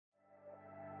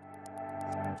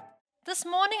This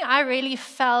morning I really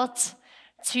felt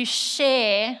to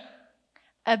share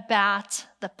about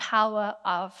the power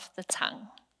of the tongue.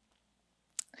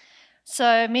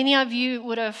 So many of you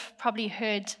would have probably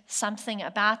heard something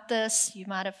about this. You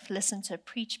might have listened to it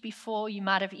preach before. You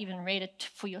might have even read it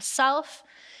for yourself.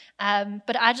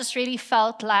 But I just really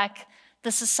felt like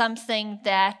this is something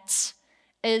that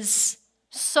is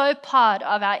so part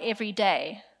of our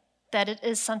everyday that it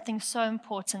is something so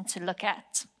important to look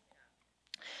at.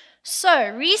 So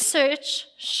research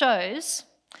shows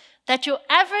that your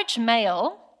average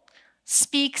male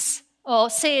speaks or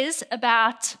says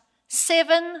about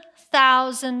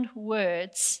 7,000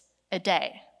 words a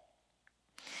day.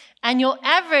 And your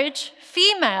average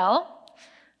female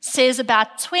says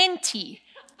about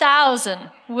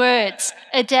 20,000 words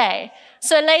a day.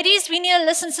 So ladies, we need to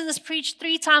listen to this preach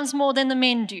 3 times more than the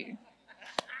men do.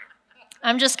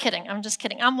 I'm just kidding. I'm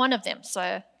one of them,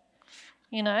 so,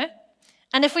 you know.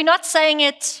 And if we're not saying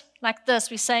it like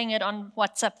this, we're saying it on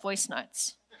WhatsApp voice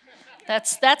notes.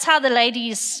 That's how the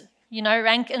ladies,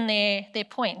 rank in their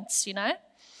points,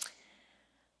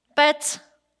 But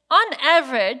on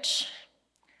average,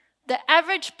 the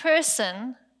average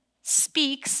person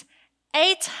speaks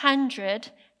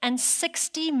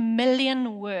 860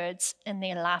 million words in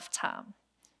their lifetime.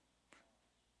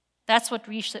 That's what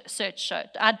research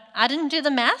showed. I didn't do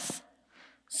the math,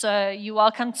 so you're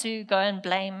welcome to go and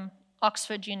blame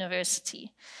Oxford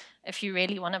University if you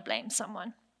really want to blame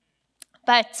someone.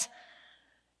 But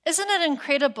isn't it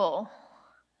incredible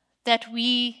that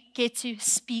we get to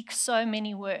speak so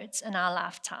many words in our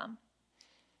lifetime?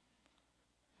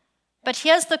 But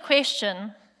here's the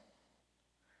question: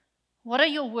 what are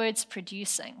your words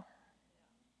producing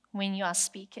when you are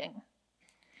speaking?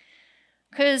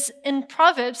 Because in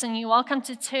Proverbs, and you're welcome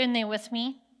to turn there with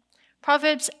me,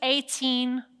 Proverbs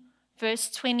 18,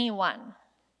 verse 21.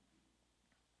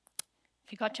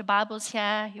 If you've got your Bibles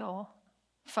here, your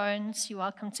phones, you're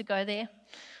welcome to go there.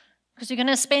 Because you're going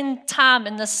to spend time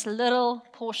in this little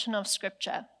portion of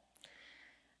Scripture.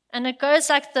 And it goes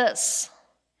like this: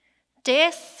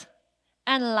 death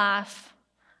and life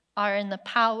are in the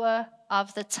power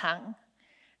of the tongue,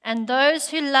 and those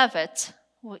who love it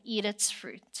will eat its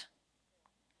fruit.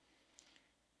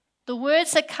 The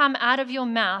words that come out of your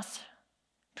mouth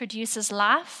produces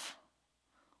life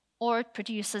or it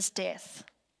produces death.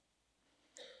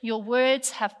 Your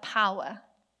words have power.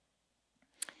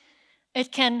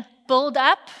 It can build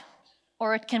up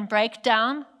or it can break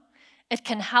down. It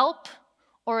can help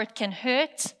or it can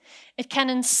hurt. It can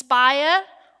inspire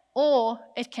or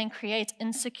it can create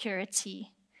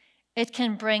insecurity. It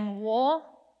can bring war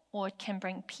or it can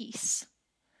bring peace.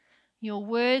 Your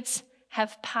words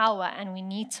have power, and we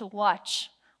need to watch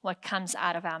what comes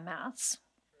out of our mouths.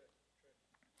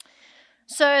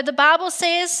 So the Bible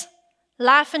says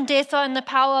life and death are in the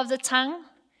power of the tongue,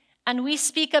 and we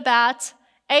speak about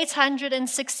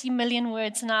 860 million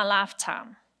words in our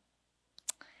lifetime.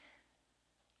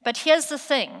 But here's the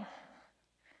thing.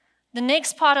 The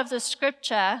next part of the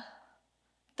scripture,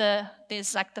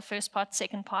 there's like the first part,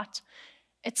 second part.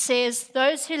 It says,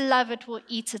 those who love it will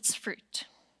eat its fruit.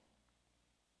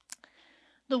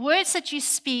 The words that you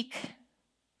speak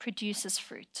produces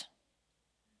fruit.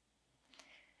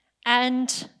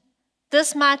 And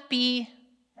this might be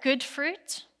good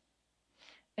fruit.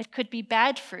 It could be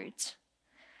bad fruit.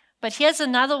 But here's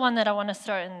another one that I want to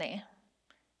throw in there.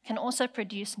 It can also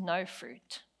produce no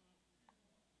fruit.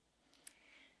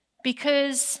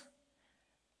 Because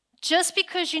just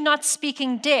because you're not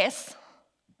speaking death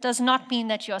does not mean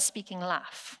that you're speaking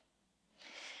life.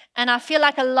 And I feel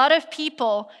like a lot of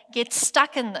people get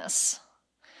stuck in this.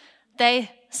 They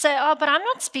say, oh, but I'm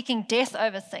not speaking death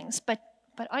over things. But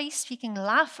are you speaking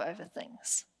life over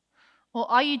things? Or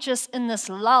are you just in this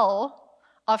lull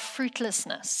of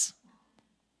fruitlessness?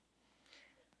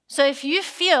 So if you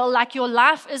feel like your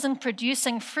life isn't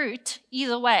producing fruit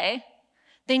either way,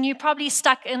 then you're probably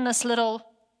stuck in this little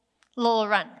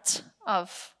rut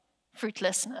of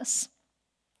fruitlessness.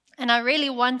 And I really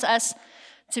want us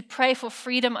to pray for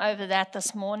freedom over that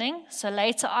this morning. So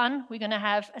later on, we're going to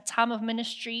have a time of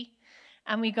ministry,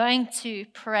 and we're going to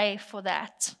pray for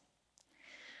that.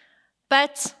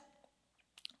 But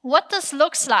what this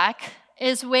looks like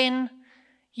is when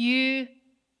you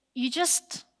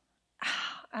just,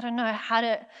 I don't know how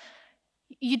to,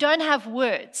 you don't have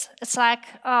words. It's like,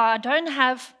 oh, I don't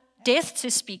have death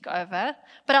to speak over,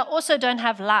 but I also don't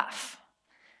have life.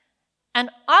 And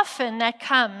often that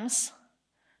comes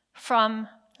from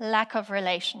lack of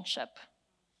relationship.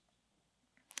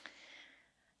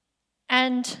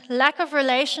 And lack of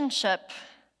relationship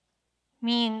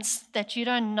means that you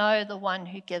don't know the one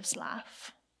who gives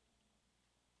life.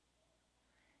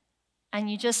 and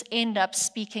you just end up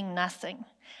speaking nothing.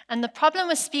 And the problem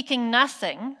with speaking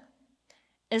nothing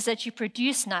is that you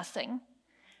produce nothing,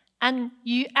 and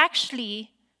you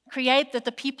actually create that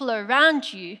the people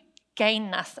around you gain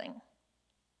nothing.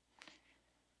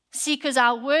 See, because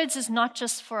our words is not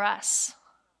just for us.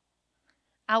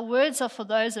 Our words are for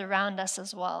those around us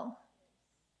as well.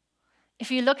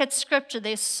 If you look at Scripture,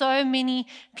 there's so many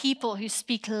people who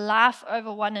speak life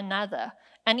over one another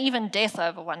and even death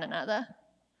over one another.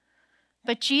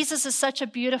 But Jesus is such a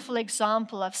beautiful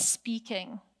example of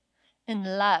speaking in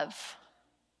love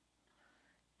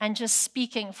and just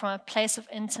speaking from a place of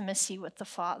intimacy with the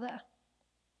Father.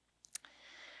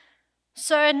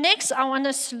 So next, I want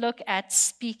us to look at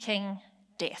speaking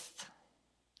death.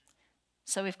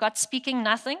 So we've got speaking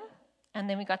nothing, and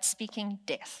then we've got speaking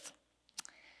death.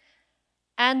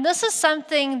 And this is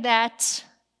something that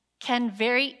can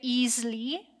very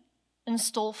easily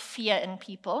install fear in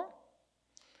people,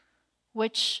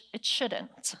 which it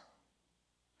shouldn't.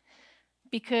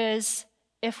 Because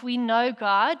if we know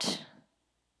God,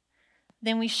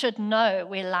 then we should know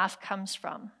where life comes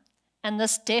from. And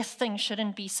this death thing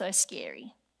shouldn't be so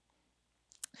scary.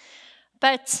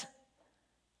 But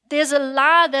there's a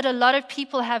lie that a lot of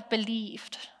people have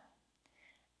believed.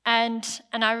 And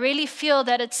I really feel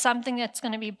that it's something that's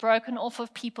going to be broken off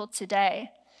of people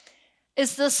today.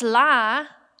 Is this lie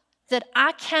that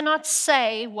I cannot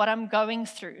say what I'm going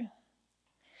through,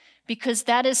 because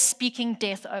that is speaking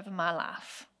death over my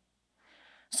life.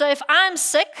 So if I'm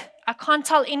sick, I can't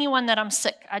tell anyone that I'm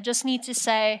sick. I just need to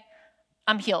say,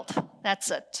 I'm healed.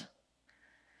 That's it.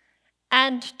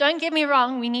 And don't get me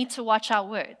wrong, we need to watch our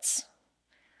words.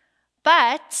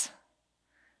 But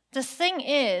the thing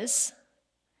is,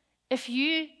 if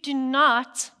you do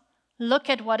not look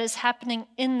at what is happening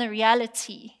in the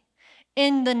reality,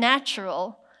 in the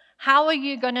natural, how are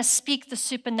you going to speak the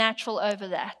supernatural over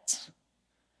that?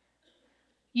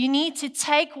 You need to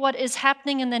take what is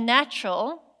happening in the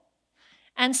natural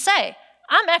and say,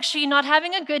 I'm actually not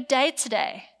having a good day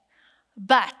today,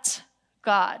 but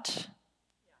God.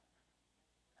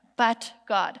 But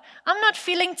God. I'm not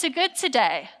feeling too good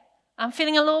today. I'm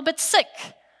feeling a little bit sick,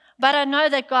 but I know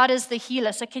that God is the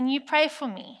healer, so can you pray for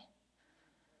me?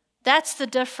 That's the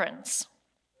difference.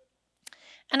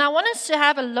 And I want us to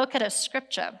have a look at a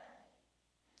scripture.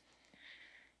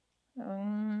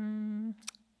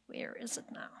 Where is it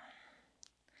now?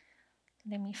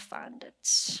 Let me find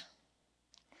it.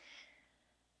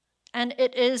 And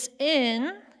it is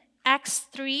in Acts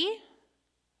 3,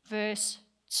 verse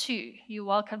 2. You're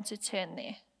welcome to turn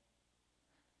there.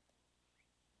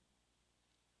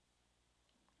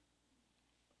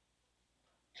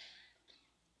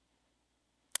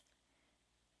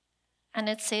 And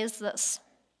it says this: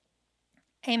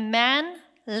 a man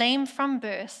lame from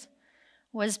birth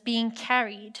was being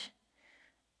carried,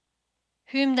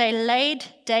 whom they laid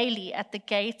daily at the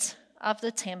gate of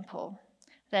the temple,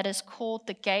 that is called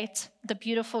the gate, the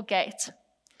beautiful gate,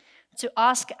 to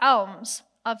ask alms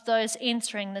of those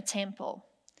entering the temple.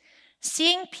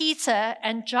 Seeing Peter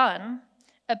and John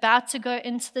about to go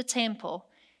into the temple,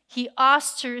 he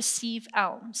asked to receive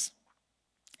alms.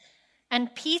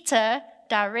 And Peter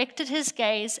directed his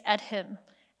gaze at him,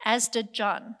 as did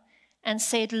John, and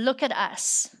said, "Look at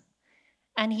us."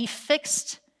 And he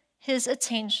fixed his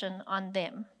attention on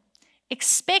them,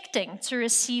 expecting to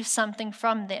receive something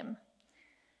from them.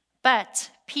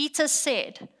 But Peter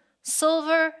said,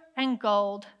 "Silver and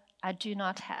gold I do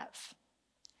not have."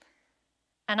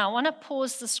 And I want to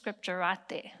pause the scripture right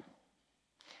there,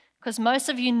 because most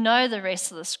of you know the rest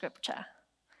of the scripture.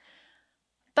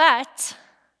 But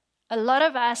a lot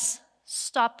of us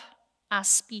stop our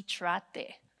speech right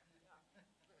there.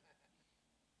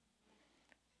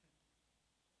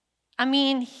 I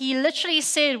mean, he literally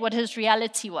said what his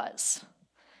reality was.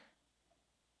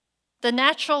 The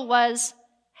natural was,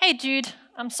 "Hey dude,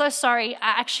 I'm so sorry,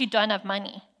 I actually don't have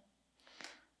money.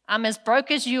 I'm as broke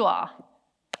as you are."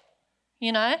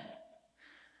 You know?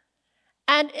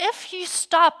 And if you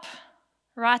stop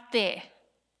right there,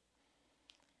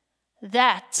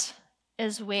 that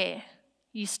is where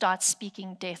you start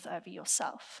speaking death over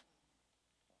yourself.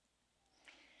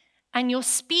 And your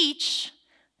speech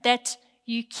that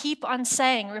you keep on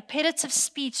saying, repetitive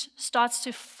speech, starts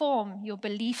to form your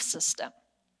belief system.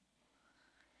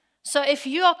 So if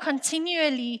you are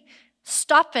continually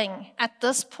stopping at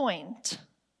this point,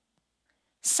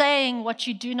 saying what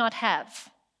you do not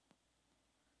have,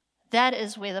 that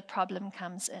is where the problem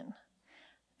comes in.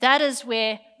 That is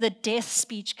where the death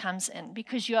speech comes in,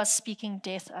 because you are speaking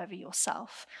death over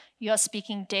yourself. You are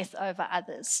speaking death over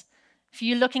others. If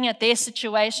you're looking at their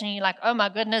situation and you're like, oh my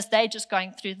goodness, they're just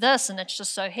going through this and it's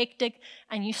just so hectic,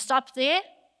 and you stop there,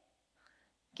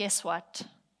 guess what?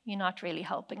 You're not really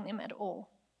helping them at all.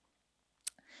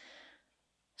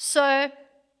 So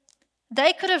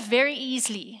they could have very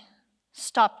easily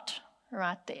stopped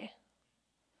right there,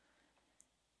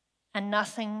 and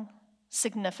nothing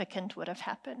significant would have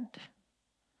happened.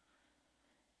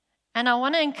 And I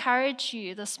want to encourage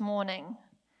you this morning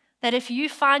that if you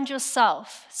find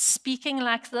yourself speaking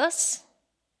like this,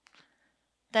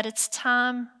 that it's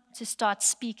time to start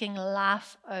speaking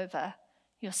life over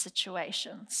your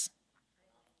situations.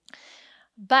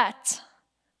 But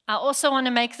I also want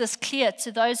to make this clear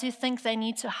to those who think they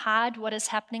need to hide what is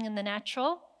happening in the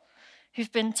natural,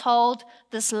 who've been told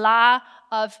this lie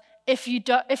of if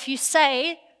you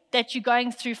say that you're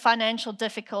going through financial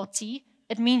difficulty,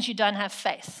 it means you don't have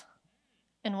faith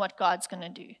in what God's going to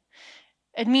do.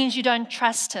 It means you don't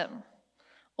trust Him,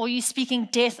 or you're speaking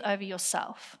death over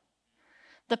yourself.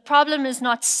 The problem is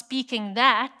not speaking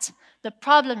that. The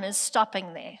problem is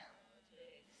stopping there.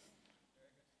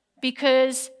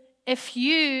 Because if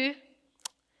you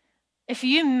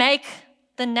make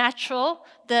the natural,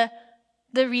 the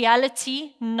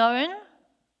reality known,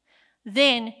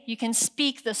 then you can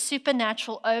speak the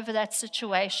supernatural over that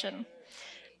situation.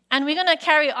 And we're going to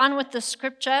carry on with the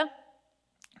scripture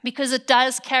because it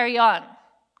does carry on.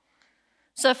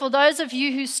 So for those of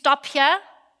you who stop here,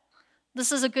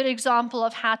 this is a good example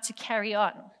of how to carry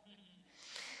on.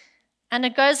 And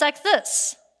it goes like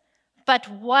this: but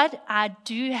what I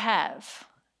do have,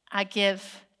 I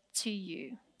give to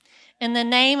you. In the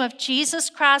name of Jesus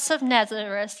Christ of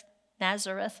Nazareth,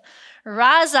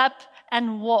 rise up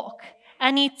and walk.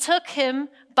 And he took him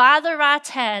by the right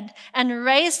hand and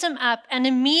raised him up, and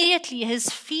immediately his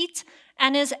feet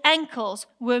and his ankles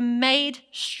were made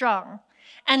strong.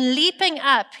 And leaping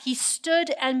up, he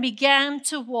stood and began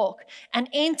to walk and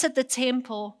entered the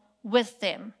temple with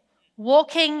them,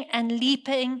 walking and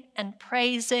leaping and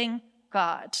praising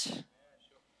God.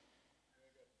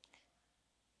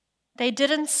 They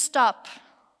didn't stop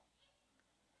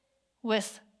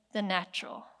with the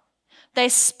natural. They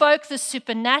spoke the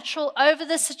supernatural over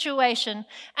the situation,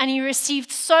 and he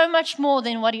received so much more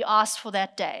than what he asked for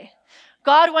that day.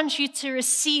 God wants you to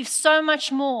receive so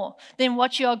much more than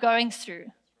what you are going through.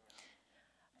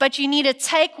 But you need to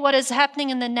take what is happening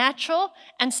in the natural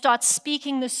and start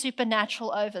speaking the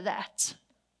supernatural over that.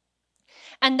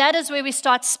 And that is where we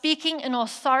start speaking in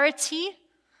authority,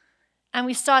 and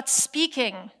we start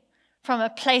speaking from a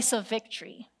place of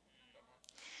victory.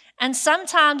 And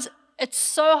sometimes it's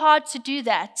so hard to do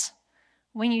that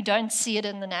when you don't see it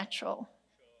in the natural.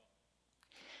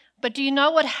 But do you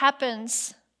know what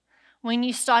happens when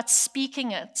you start speaking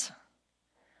it?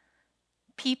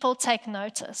 People take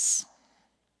notice.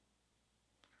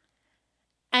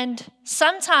 And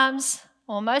sometimes,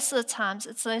 or most of the times,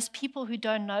 it's those people who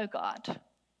don't know God.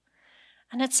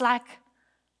 And it's like,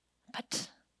 but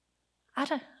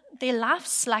their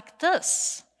life's like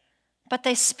this, but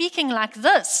they're speaking like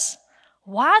this.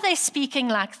 Why are they speaking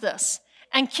like this?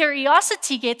 And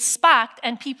curiosity gets sparked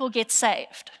and people get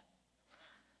saved.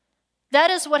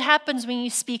 That is what happens when you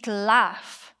speak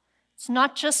life. It's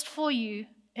not just for you,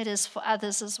 it is for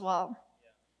others as well.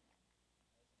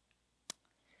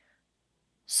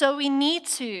 So we need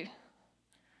to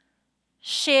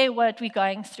share what we're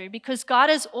going through, because God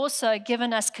has also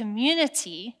given us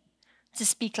community to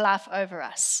speak life over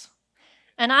us.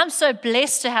 And I'm so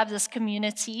blessed to have this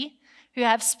community who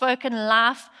have spoken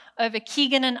life over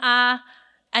Keegan and I,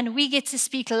 and we get to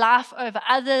speak life over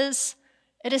others.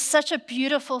 It is such a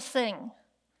beautiful thing.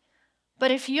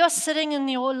 But if you're sitting in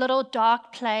your little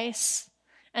dark place,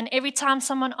 and every time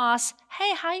someone asks,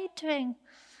 hey, how are you doing?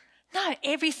 No,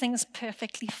 everything's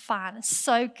perfectly fine. It's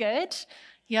so good.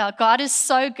 Yeah, God is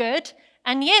so good.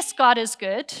 And yes, God is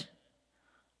good.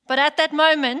 But at that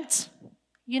moment,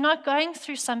 you're not going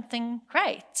through something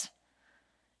great.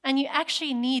 And you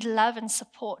actually need love and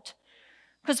support.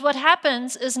 Because what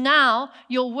happens is now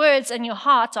your words and your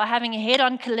heart are having a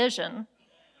head-on collision,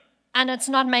 and it's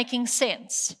not making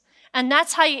sense. And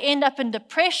that's how you end up in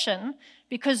depression,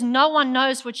 because no one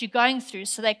knows what you're going through,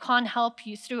 so they can't help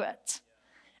you through it.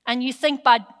 And you think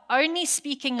by only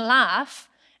speaking life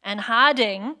and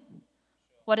hiding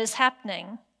what is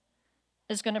happening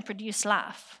is going to produce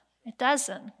life. It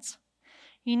doesn't.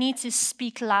 You need to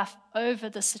speak life over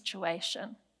the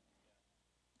situation.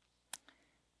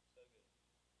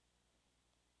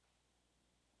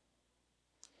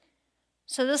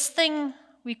 So this thing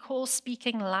we call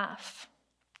speaking life,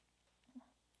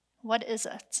 what is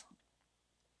it?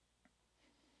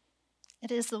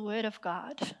 It is the Word of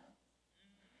God.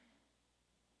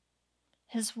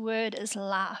 His word is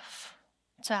life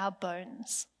to our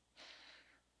bones.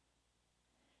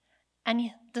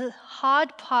 And the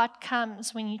hard part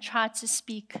comes when you try to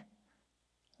speak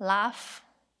life,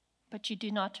 but you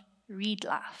do not read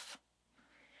life.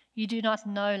 You do not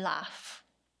know life.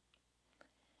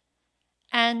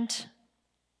 And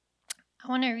I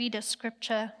want to read a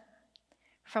scripture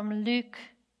from Luke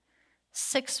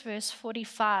 6, verse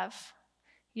 45.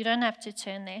 You don't have to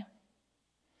turn there.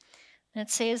 And it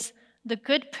says, "The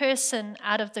good person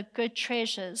out of the good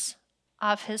treasures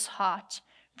of his heart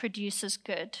produces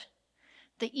good.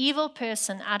 The evil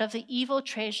person out of the evil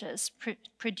treasures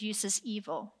produces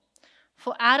evil.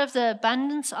 For out of the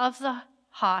abundance of the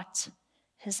heart,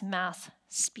 his mouth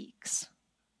speaks."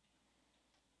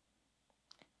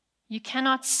 You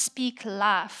cannot speak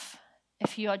life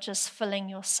if you are just filling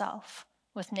yourself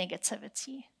with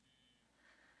negativity.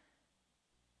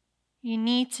 You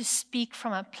need to speak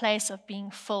from a place of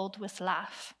being filled with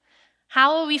life.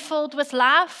 How are we filled with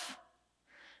life?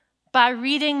 By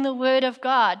reading the Word of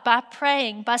God, by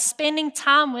praying, by spending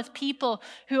time with people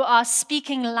who are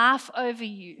speaking life over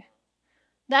you.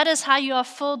 That is how you are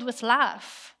filled with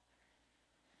life.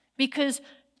 Because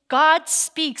God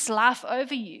speaks life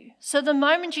over you. So the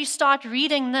moment you start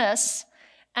reading this,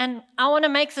 and I want to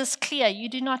make this clear, you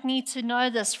do not need to know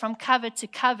this from cover to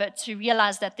cover to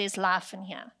realize that there's life in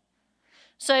here.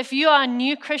 So if you are a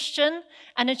new Christian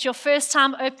and it's your first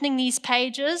time opening these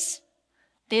pages,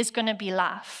 there's going to be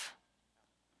life.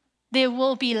 There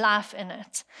will be life in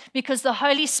it because the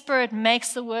Holy Spirit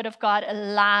makes the Word of God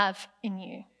alive in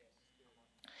you.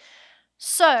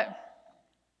 So,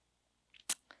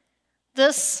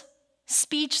 this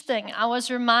speech thing, I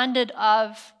was reminded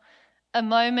of a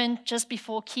moment just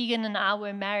before Keegan and I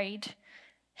were married.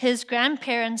 His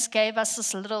grandparents gave us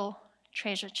this little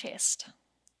treasure chest,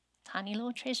 tiny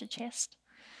little treasure chest.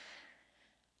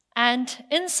 And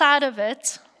inside of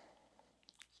it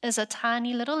is a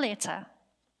tiny little letter.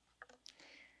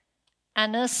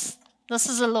 And this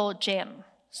is a little gem.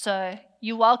 So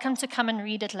you're welcome to come and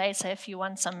read it later if you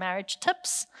want some marriage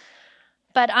tips.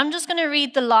 But I'm just going to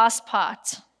read the last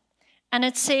part. And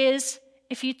it says,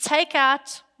 if you take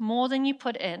out more than you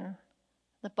put in,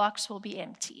 the box will be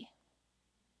empty.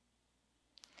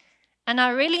 And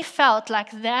I really felt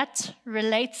like that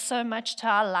relates so much to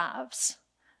our lives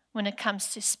when it comes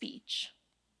to speech.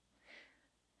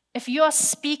 If you are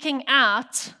speaking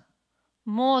out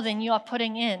more than you are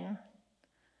putting in,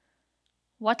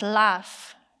 what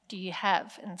life do you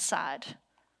have inside?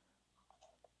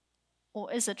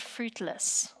 Or is it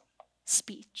fruitless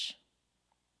speech?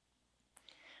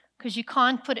 Because you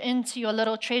can't put into your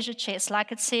little treasure chest,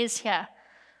 like it says here,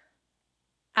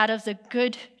 out of the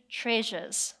good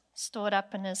treasures stored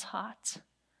up in his heart.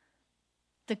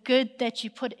 The good that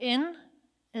you put in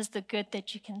is the good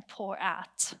that you can pour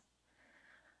out.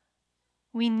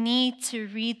 We need to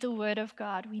read the Word of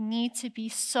God. We need to be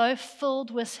so filled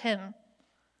with Him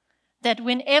that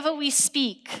whenever we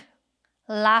speak,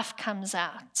 life comes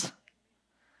out.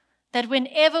 That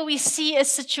whenever we see a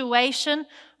situation,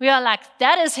 we are like,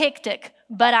 that is hectic,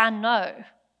 but I know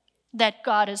that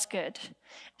God is good.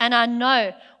 And I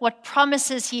know what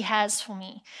promises He has for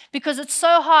me. Because it's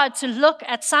so hard to look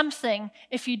at something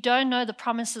if you don't know the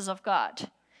promises of God.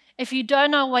 If you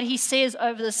don't know what He says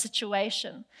over the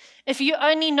situation. If you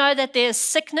only know that there is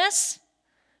sickness,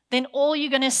 then all you're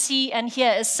going to see and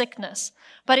hear is sickness.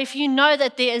 But if you know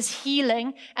that there is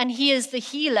healing and He is the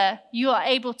healer, you are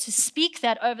able to speak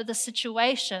that over the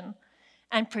situation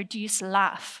and produce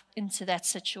life into that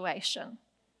situation.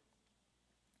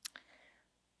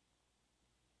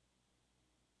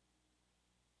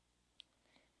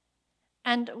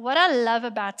 And what I love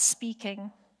about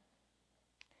speaking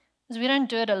is we don't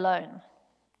do it alone.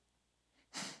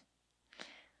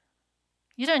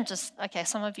 You don't just, okay,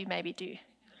 some of you maybe do.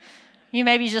 You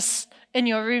may be just in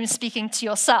your room speaking to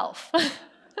yourself.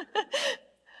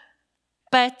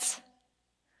 But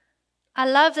I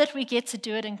love that we get to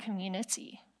do it in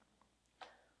community.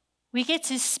 We get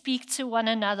to speak to one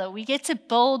another. We get to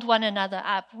build one another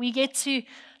up. We get to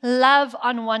love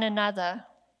on one another.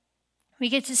 We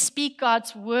get to speak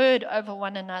God's word over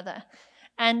one another.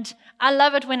 And I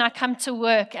love it when I come to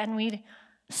work and we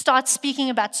start speaking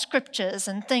about scriptures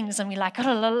and things and we're like,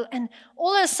 oh, and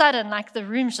all of a sudden, like the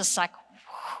room's just like,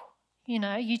 you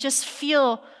know, you just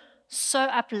feel so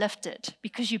uplifted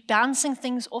because you're bouncing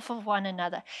things off of one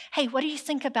another. Hey, what do you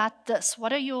think about this?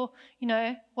 What are your,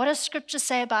 what does scripture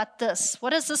say about this?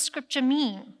 What does this scripture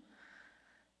mean?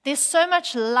 There's so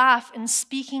much life in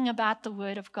speaking about the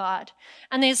word of God.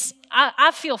 And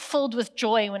I feel filled with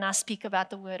joy when I speak about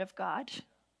the word of God.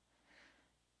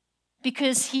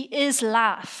 Because He is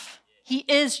life. He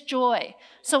is joy.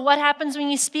 So what happens when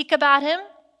you speak about him?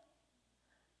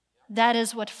 That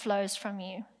is what flows from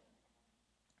you.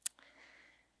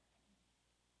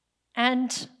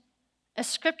 And a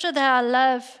scripture that I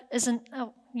love isn't,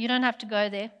 you don't have to go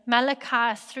there.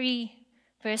 Malachi 3,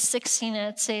 verse 16,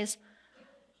 it says,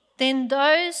 "Then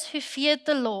those who feared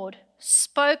the Lord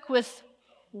spoke with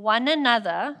one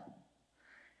another.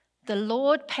 The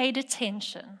Lord paid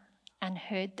attention and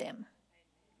heard them."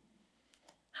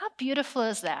 How beautiful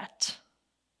is that?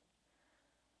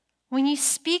 When you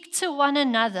speak to one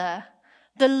another,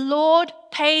 the Lord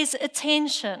pays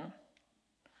attention.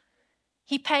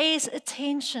 He pays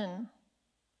attention.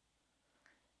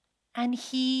 And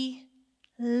he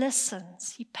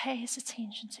listens. He pays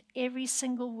attention to every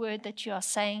single word that you are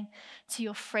saying to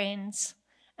your friends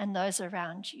and those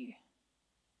around you.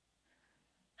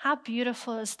 How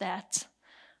beautiful is that?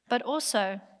 But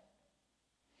also,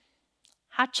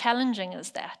 how challenging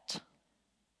is that?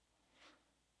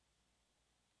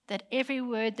 That every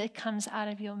word that comes out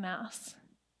of your mouth,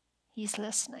 he's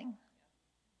listening.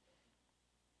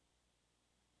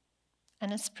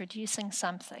 And it's producing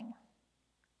something.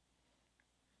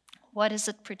 What is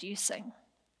it producing?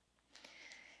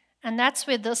 And that's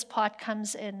where this part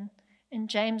comes in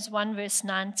James 1, verse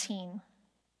 19.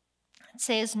 It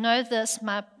says, "Know this,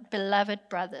 my beloved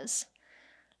brothers.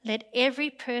 Let every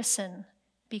person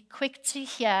be quick to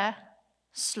hear,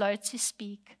 slow to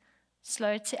speak,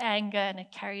 slow to anger," and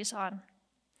it carries on.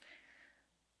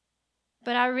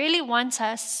 But I really want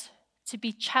us to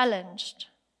be challenged,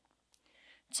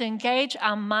 to engage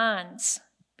our minds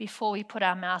before we put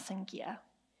our mouth in gear.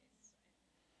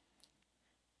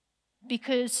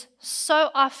 Because so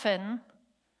often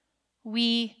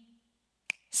we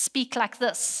speak like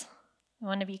this. We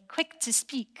want to be quick to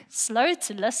speak, slow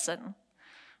to listen.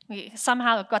 We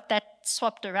somehow got that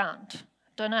swapped around.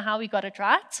 Don't know how we got it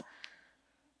right.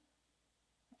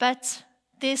 But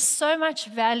there's so much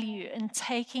value in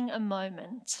taking a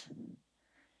moment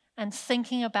and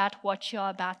thinking about what you're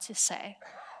about to say.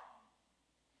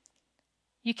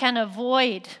 You can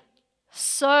avoid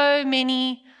so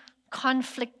many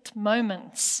conflict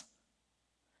moments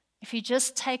if you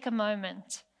just take a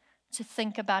moment to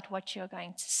think about what you're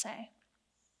going to say.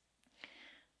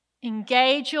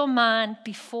 Engage your mind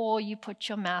before you put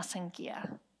your mouth in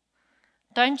gear.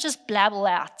 Don't just blabble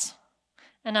out.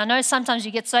 And I know sometimes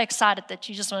you get so excited that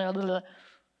you just want to,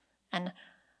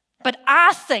 but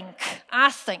I think,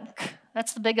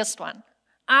 that's the biggest one.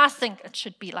 I think it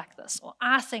should be like this, or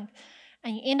I think,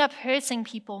 and you end up hurting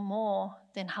people more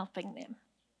than helping them.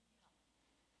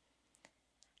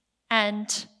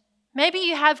 And maybe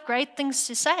you have great things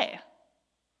to say,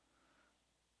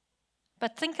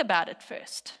 but think about it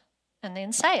first and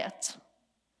then say it.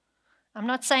 I'm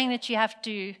not saying that you have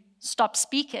to stop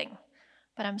speaking,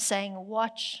 but I'm saying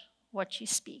watch what you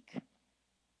speak.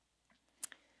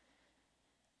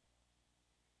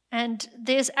 And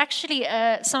there's actually,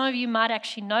 some of you might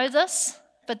actually know this,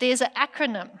 but there's an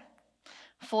acronym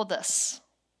for this.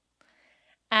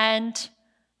 And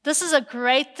this is a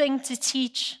great thing to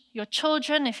teach your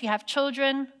children if you have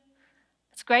children.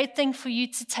 It's a great thing for you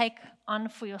to take on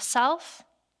for yourself.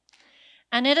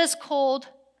 And it is called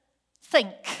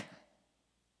think.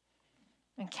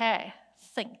 Okay,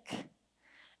 think.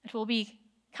 It will be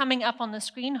coming up on the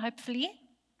screen, hopefully.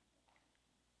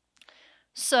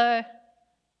 So,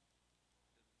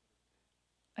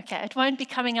 okay, it won't be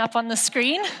coming up on the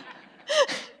screen.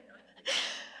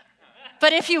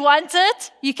 But if you want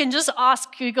it, you can just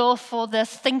ask Google for the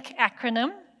THINK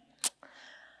acronym.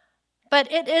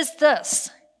 But it is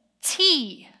this.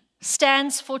 T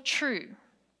stands for true.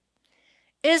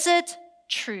 Is it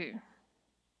true?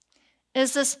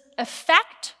 Is this a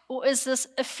fact or is this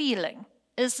a feeling?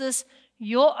 Is this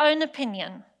your own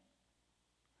opinion?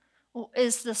 Or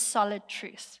is this solid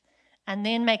truth? And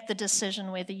then make the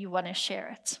decision whether you want to share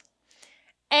it.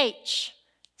 H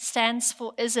stands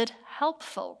for, is it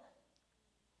helpful?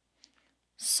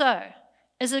 So,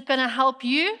 is it going to help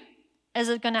you? Is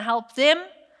it going to help them?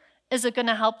 Is it going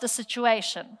to help the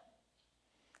situation?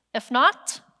 If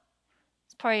not,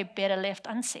 it's probably better left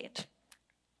unsaid.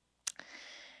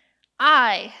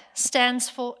 I stands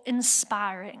for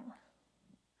inspiring.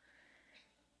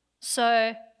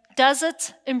 So, does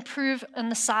it improve in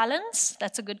the silence?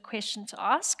 That's a good question to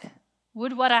ask.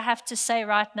 Would what I have to say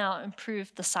right now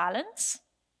improve the silence?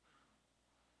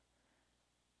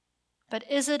 But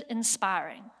is it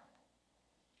inspiring?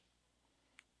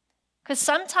 Because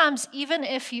sometimes, even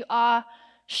if you are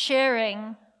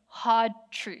sharing hard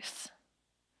truth,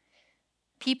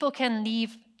 people can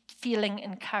leave feeling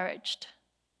encouraged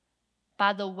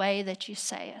by the way that you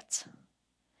say it.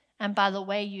 and by the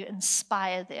way you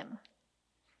inspire them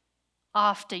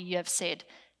after you have said,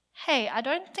 hey, I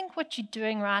don't think what you're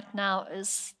doing right now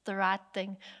is the right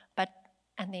thing,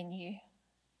 and then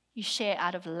you share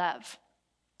out of love.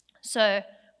 So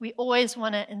we always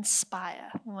want to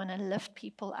inspire. We want to lift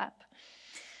people up.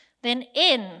 Then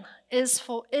N is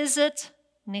for, is it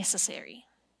necessary?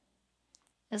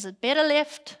 Is it better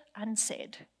left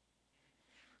unsaid?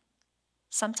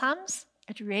 Sometimes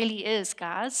it really is,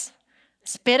 guys.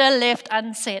 It's better left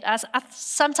unsaid. I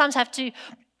sometimes have to,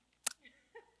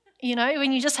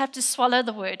 when you just have to swallow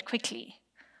the word quickly.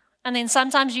 And then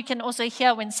sometimes you can also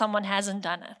hear when someone hasn't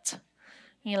done it.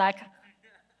 You're like,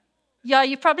 yeah,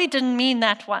 you probably didn't mean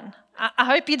that one. I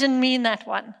hope you didn't mean that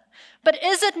one. But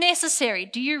is it necessary?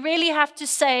 Do you really have to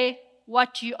say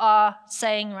what you are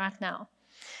saying right now?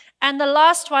 And the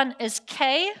last one is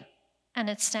K, and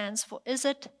it stands for, is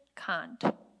it kind?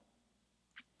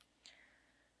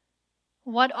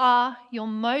 What are your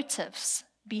motives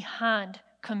behind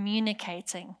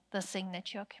communicating the thing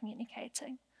that you're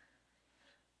communicating?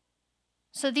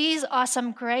 So these are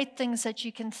some great things that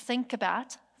you can think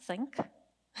about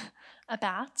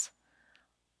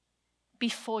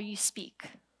before you speak.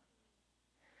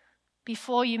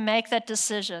 Before you make that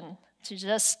decision to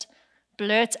just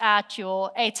blurt out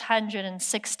your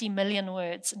 860 million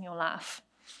words in your life.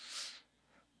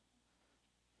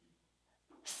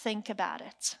 Think about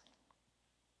it.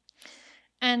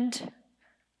 And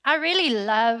I really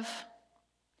love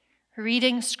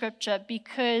reading scripture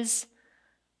because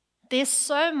there's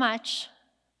so much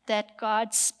that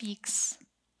God speaks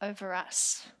over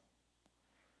us.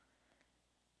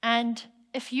 And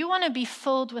if you want to be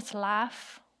filled with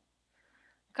life,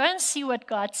 go and see what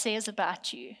God says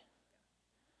about you.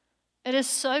 It is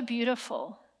so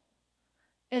beautiful.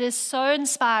 It is so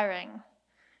inspiring.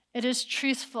 It is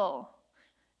truthful.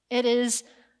 It is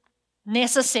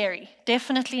necessary,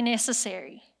 definitely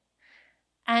necessary.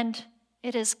 And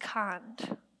it is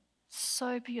kind.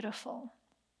 So beautiful.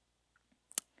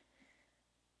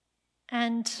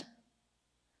 And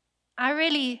I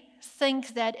really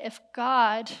think that if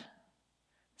God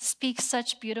speaks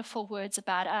such beautiful words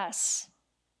about us,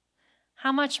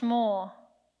 how much more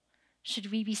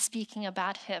should we be speaking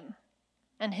about him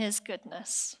and his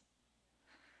goodness?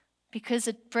 Because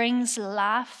it brings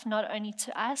life not only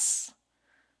to us,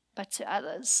 but to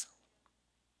others.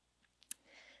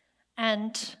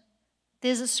 And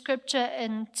there's a scripture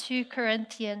in 2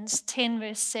 Corinthians 10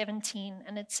 verse 17,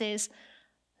 and it says,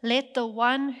 let the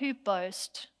one who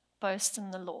boast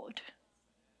in the Lord.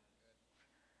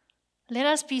 Let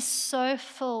us be so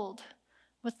filled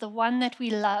with the one that we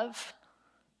love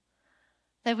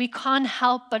that we can't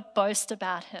help but boast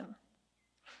about him.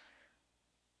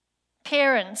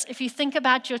 Parents, if you think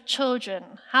about your children,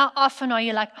 how often are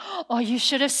you like, oh, you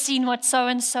should have seen what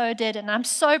so-and-so did, and I'm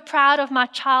so proud of my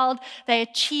child, they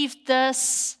achieved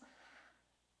this.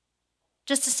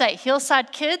 Just to say,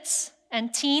 Hillside kids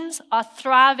and teens are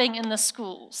thriving in the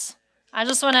schools. I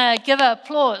just want to give an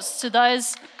applause to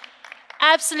those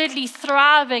absolutely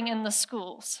thriving in the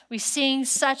schools. We're seeing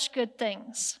such good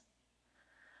things.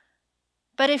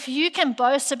 But if you can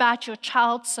boast about your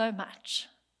child so much,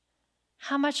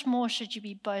 how much more should you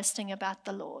be boasting about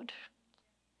the Lord?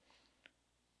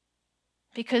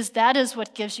 Because that is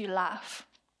what gives you life.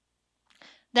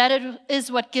 That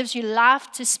is what gives you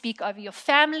life to speak over your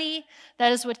family.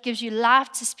 That is what gives you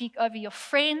life to speak over your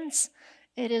friends.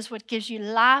 It is what gives you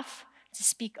life to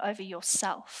speak over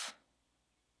yourself.